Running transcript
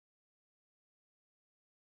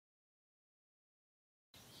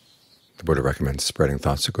The Buddha recommends spreading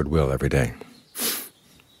thoughts of goodwill every day.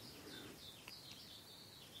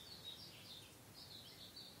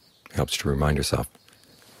 It helps to remind yourself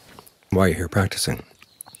why you're here practicing.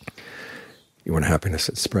 You want happiness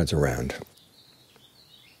that spreads around,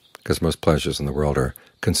 because most pleasures in the world are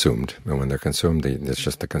consumed, and when they're consumed, it's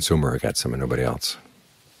just the consumer who gets them and nobody else.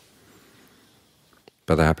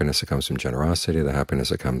 But the happiness that comes from generosity, the happiness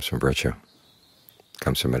that comes from virtue,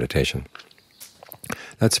 comes from meditation,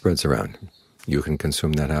 that spreads around. You can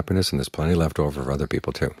consume that happiness, and there's plenty left over for other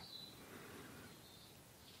people too.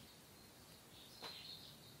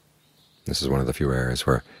 This is one of the few areas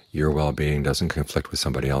where your well-being doesn't conflict with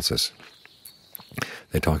somebody else's.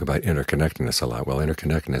 They talk about interconnectedness a lot. Well,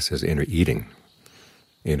 interconnectedness is inner eating.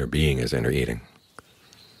 Inner being is inner eating.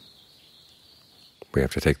 We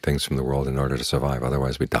have to take things from the world in order to survive,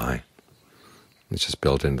 otherwise we die. It's just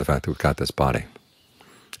built into the fact that we've got this body.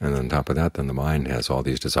 And on top of that, then the mind has all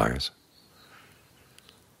these desires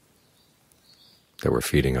that we're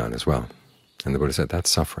feeding on as well. And the Buddha said that's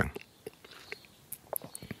suffering.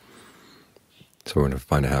 So we're going to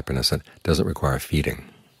find a happiness that doesn't require feeding.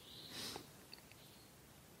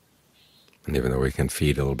 And even though we can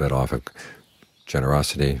feed a little bit off of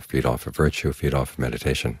generosity, feed off of virtue, feed off of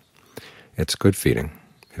meditation, it's good feeding.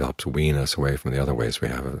 It helps wean us away from the other ways we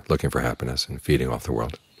have of looking for happiness and feeding off the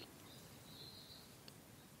world.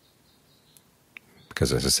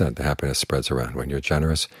 Because as I said, the happiness spreads around. When you're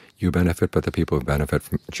generous, you benefit, but the people who benefit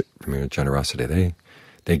from your generosity,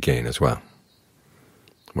 they gain as well.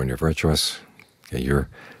 When you're virtuous, you're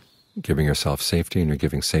giving yourself safety, and you're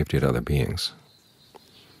giving safety to other beings.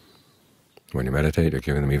 When you meditate, you're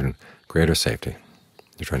giving them even greater safety.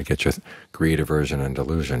 You're trying to get your greed, aversion, and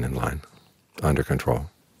delusion in line, under control,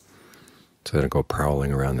 so they don't go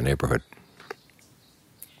prowling around the neighborhood.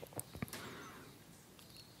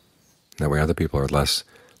 That way other people are less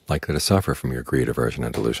likely to suffer from your greed, aversion,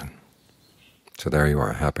 and delusion. So there you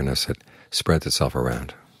are, happiness that spreads itself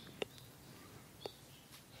around.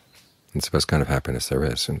 It's the best kind of happiness there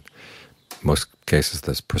is. In most cases,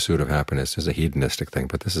 this pursuit of happiness is a hedonistic thing,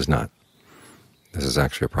 but this is not. This is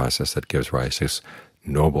actually a process that gives rise to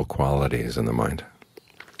noble qualities in the mind.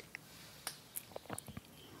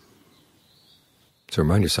 So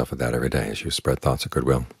remind yourself of that every day as you spread thoughts of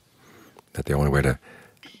goodwill, that the only way to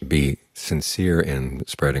be sincere in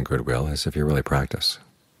spreading goodwill is if you really practice,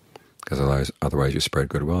 because otherwise you spread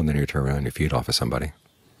goodwill and then you turn around and you feed off of somebody.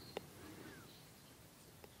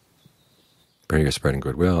 But you're spreading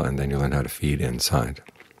goodwill, and then you learn how to feed inside,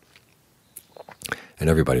 and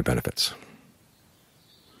everybody benefits.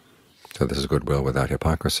 So this is goodwill without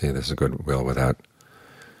hypocrisy. This is goodwill without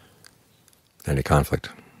any conflict.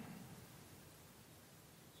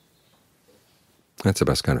 That's the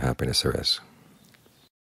best kind of happiness there is.